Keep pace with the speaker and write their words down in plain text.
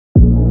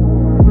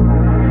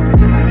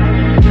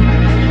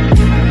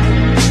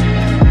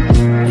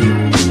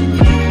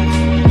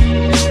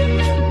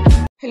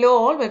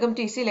all, welcome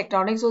to EC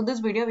Electronics. So in this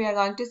video, we are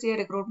going to see a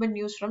recruitment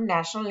news from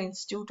National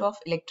Institute of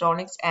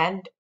Electronics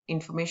and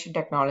Information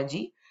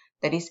Technology,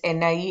 that is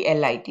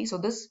NIELIT. So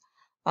this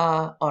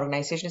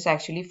organization is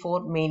actually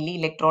for mainly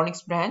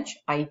electronics branch,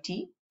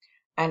 IT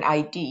and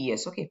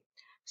ITES. Okay.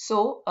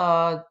 So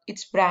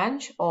its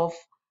branch of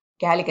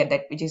Calicut,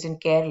 that which is in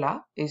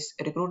Kerala, is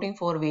recruiting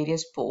for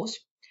various posts.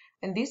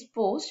 And this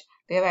post,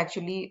 they have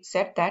actually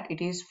said that it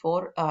is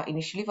for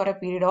initially for a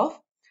period of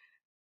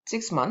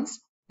 6 months,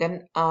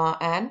 then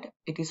and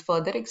it is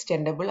further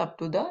extendable up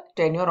to the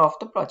tenure of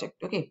the project.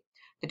 Okay,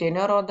 the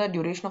tenure or the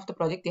duration of the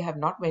project they have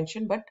not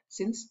mentioned, but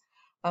since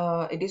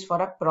it is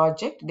for a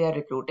project they are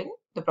recruiting,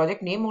 the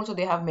project name also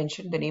they have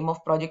mentioned. The name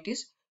of project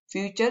is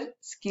Future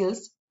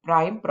Skills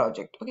Prime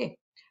Project. Okay,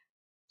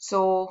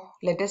 so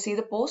let us see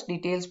the post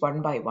details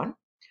one by one.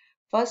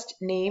 First,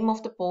 name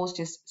of the post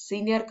is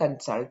Senior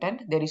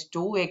Consultant. There is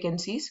 2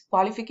 vacancies.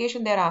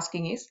 Qualification they are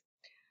asking is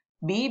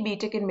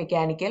BTech in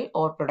Mechanical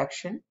or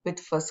Production with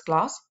first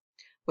class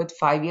with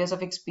 5 years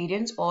of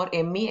experience, or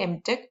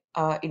MEMTech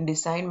in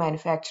Design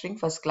Manufacturing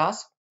first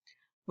class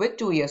with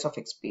 2 years of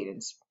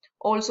experience.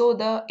 Also,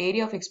 the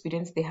area of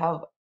experience they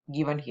have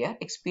given here: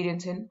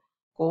 experience in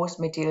course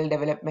material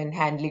development,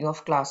 handling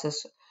of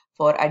classes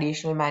for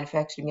additional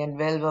manufacturing, and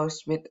well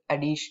versed with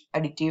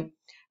additive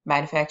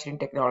manufacturing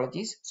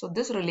technologies. So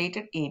this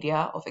related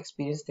area of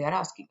experience they are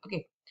asking.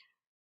 Okay.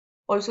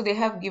 Also, they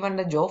have given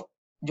the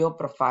job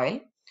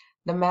profile.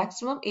 The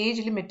maximum age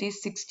limit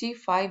is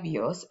 65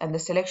 years, and the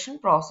selection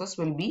process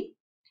will be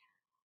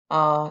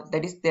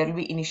that is, there will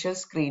be initial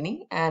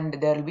screening and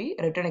there will be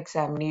written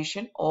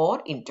examination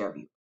or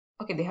interview.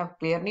 Okay, they have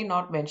clearly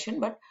not mentioned,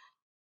 but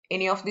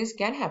any of this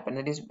can happen.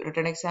 That is,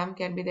 written exam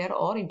can be there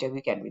or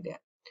interview can be there.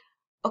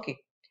 Okay,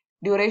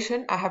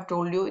 duration I have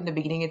told you in the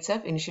beginning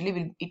itself.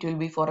 Initially it will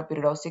be for a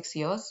period of 6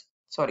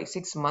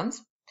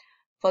 months,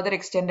 further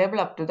extendable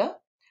up to the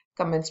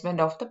commencement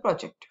of the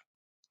project.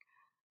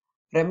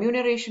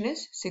 Remuneration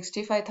is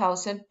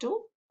 65,000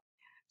 to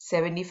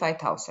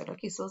 75,000.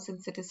 Okay, so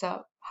since it is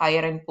a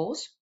higher end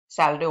post,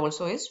 salary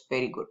also is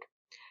very good.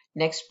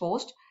 Next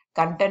post,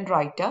 content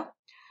writer.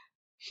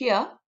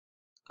 Here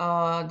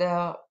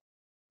the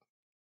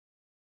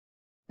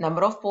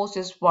number of posts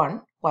is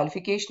 1.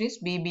 Qualification is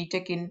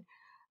BTech in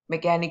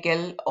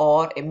Mechanical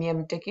or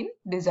MEMTech in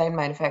Design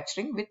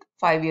Manufacturing with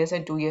 5 years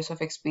and 2 years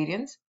of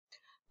experience.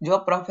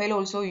 Job profile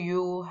also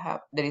you have,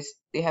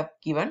 they have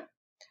given.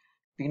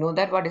 We know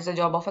that what is the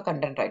job of a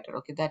content writer.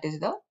 Okay, that is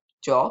the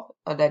job,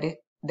 that is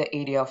the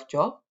area of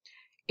job.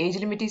 Age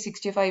limit is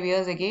 65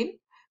 years again.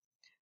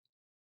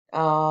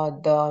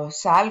 The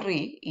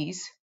salary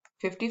is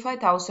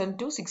 55,000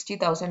 to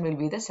 60,000 will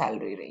be the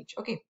salary range.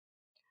 Okay.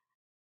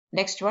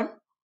 Next one,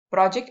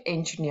 project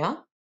engineer.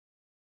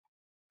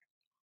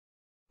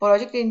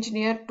 Project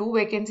engineer, 2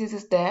 vacancies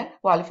is there.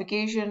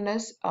 Qualification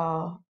is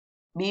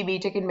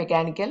BTech in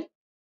Mechanical.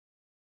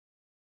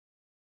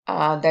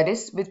 That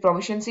is with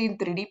proficiency in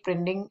 3D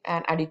printing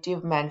and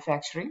additive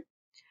manufacturing.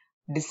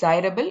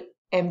 Desirable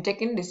MTech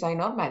in Design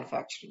or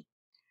Manufacturing.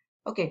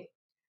 Okay.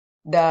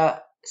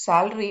 The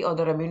salary or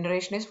the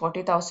remuneration is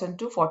 40,000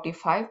 to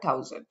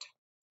 45,000.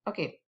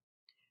 Okay.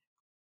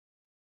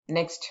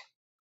 Next,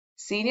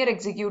 senior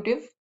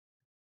executive.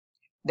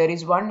 There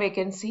is 1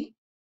 vacancy.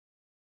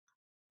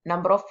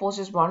 Number of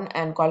posts is 1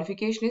 and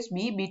qualification is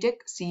BTech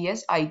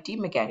CS IT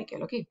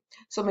Mechanical. Okay.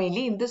 So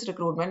mainly in this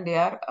recruitment, they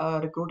are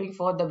recruiting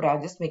for the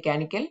branches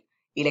Mechanical,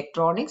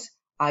 Electronics,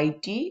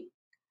 IT,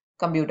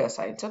 Computer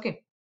Science.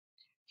 Okay.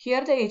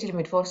 Here the age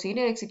limit for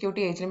senior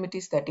executive age limit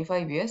is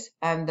 35 years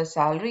and the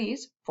salary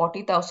is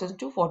 40,000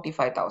 to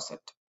 45,000.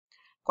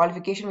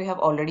 Qualification we have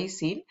already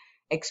seen.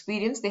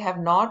 Experience, they have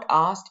not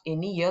asked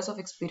any years of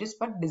experience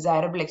but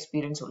desirable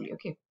experience only.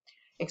 Okay.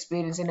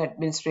 Experience in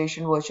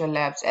administration, virtual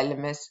labs,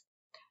 LMS.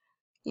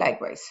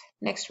 Likewise.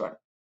 Next one.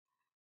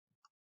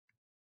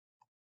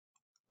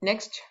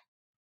 Next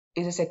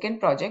is a second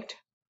project.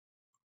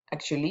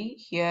 Actually,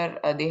 here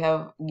they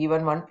have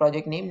given one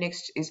project name.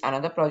 Next is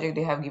another project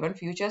they have given,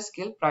 Future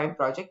Skill Prime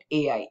Project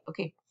AI.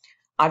 Okay,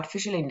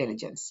 Artificial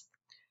Intelligence.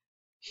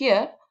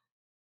 Here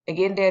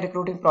again they are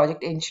recruiting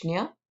project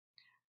engineer.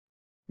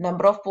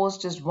 Number of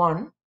posts is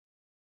 1.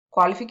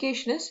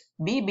 Qualification is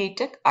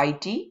BTech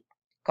IT,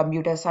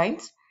 Computer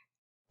Science,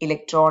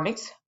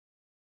 Electronics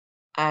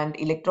and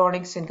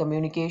Electronics and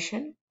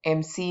Communication,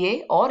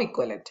 MCA or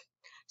equivalent.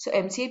 So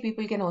MCA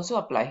people can also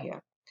apply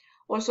here.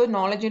 Also,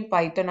 knowledge in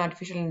Python,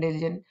 artificial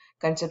intelligence,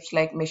 concepts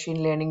like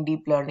machine learning,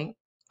 deep learning,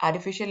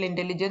 artificial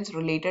intelligence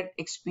related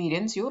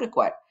experience you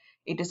require.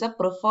 It is a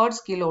preferred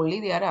skill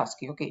only they are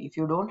asking. Okay, if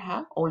you don't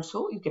have,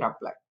 also you can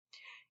apply.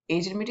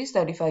 Age limit is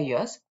 35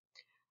 years.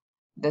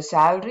 The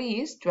salary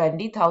is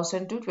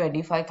 20,000 to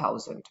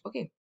 25,000.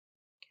 Okay.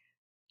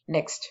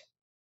 Next,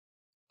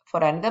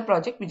 for another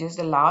project, which is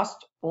the last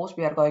post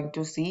we are going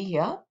to see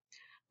here,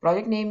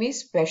 project name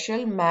is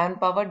Special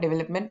Manpower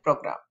Development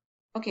Program.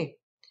 Okay.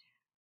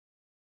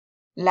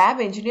 Lab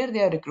engineer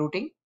they are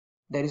recruiting.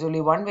 There is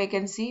only 1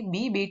 vacancy,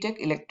 BTech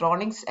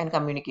Electronics and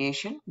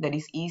Communication, that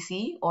is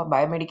EC or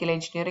Biomedical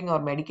Engineering or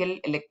Medical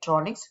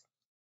Electronics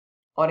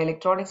or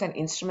electronics and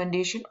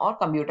instrumentation or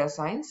computer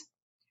science,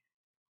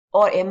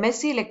 or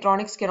MSc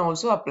electronics can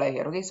also apply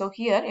here. Okay, so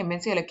here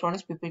MSc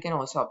electronics people can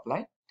also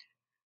apply.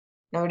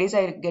 Nowadays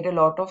I get a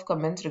lot of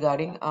comments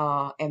regarding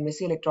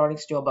MSc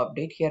electronics job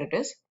update. Here it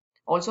is.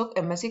 Also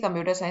MSc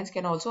computer science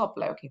can also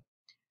apply. Okay,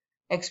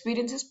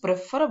 experience is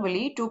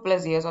preferably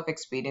 2+ years of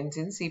experience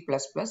in C++,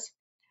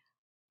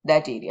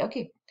 that area.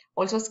 Okay,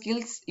 also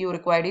skills you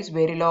required is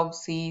Verilog,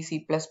 C,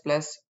 C++,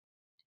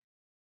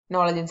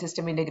 knowledge in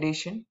system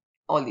integration,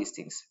 all these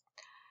things.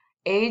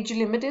 Age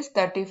limit is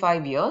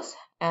 35 years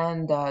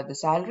and the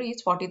salary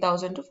is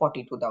 40,000 to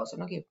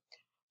 42,000. Okay,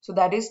 so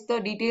that is the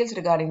details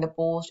regarding the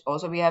post.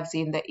 Also we have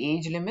seen the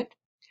age limit,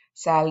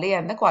 salary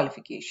and the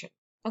qualification.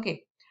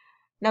 Okay,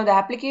 now the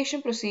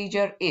application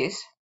procedure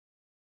is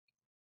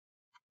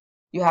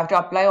you have to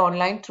apply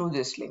online through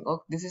this link.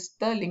 Okay, this is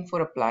the link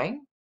for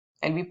applying.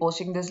 I'll be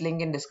posting this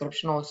link in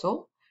description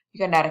also. You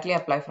can directly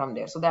apply from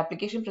there. So the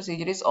application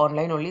procedure is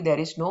online only. There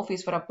is no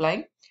fees for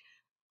applying.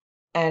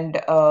 And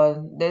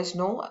there's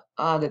no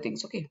other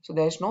things. Okay, so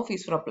there's no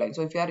fees for applying.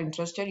 So if you are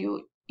interested,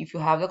 if you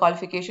have the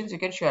qualifications, you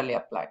can surely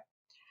apply.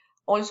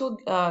 Also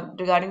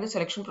regarding the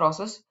selection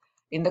process,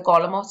 in the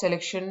column of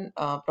selection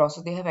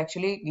process, they have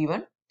actually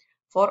given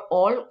for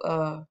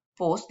all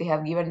posts, they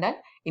have given that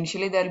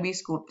initially there will be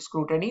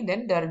scrutiny,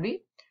 then there will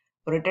be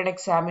written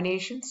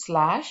examination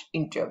 /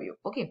 interview.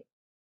 Okay,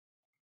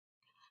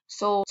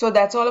 so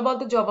that's all about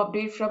the job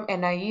update from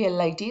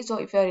NIELIT. So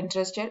if you are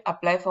interested,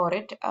 apply for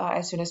it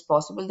as soon as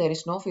possible. There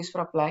is no fees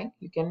for applying.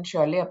 You can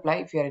surely apply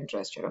if you are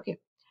interested. Okay,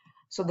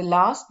 so the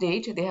last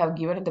date they have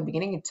given at the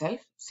beginning itself.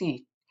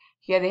 See,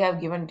 here they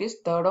have given this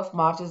 3rd of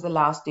March is the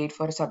last date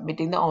for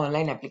submitting the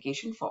online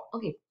application form.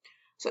 Okay,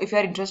 so if you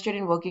are interested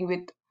in working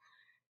with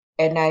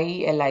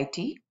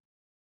NIELIT,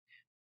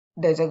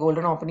 there's a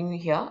golden opening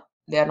here.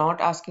 They are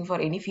not asking for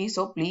any fee,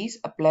 so please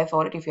apply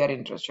for it if you are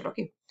interested.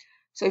 Okay,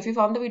 so if you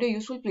found the video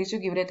useful, please do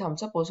give it a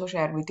thumbs up. Also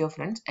share with your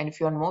friends, and if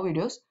you want more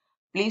videos,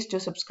 please do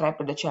subscribe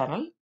to the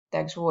channel.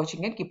 Thanks for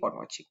watching and keep on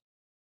watching.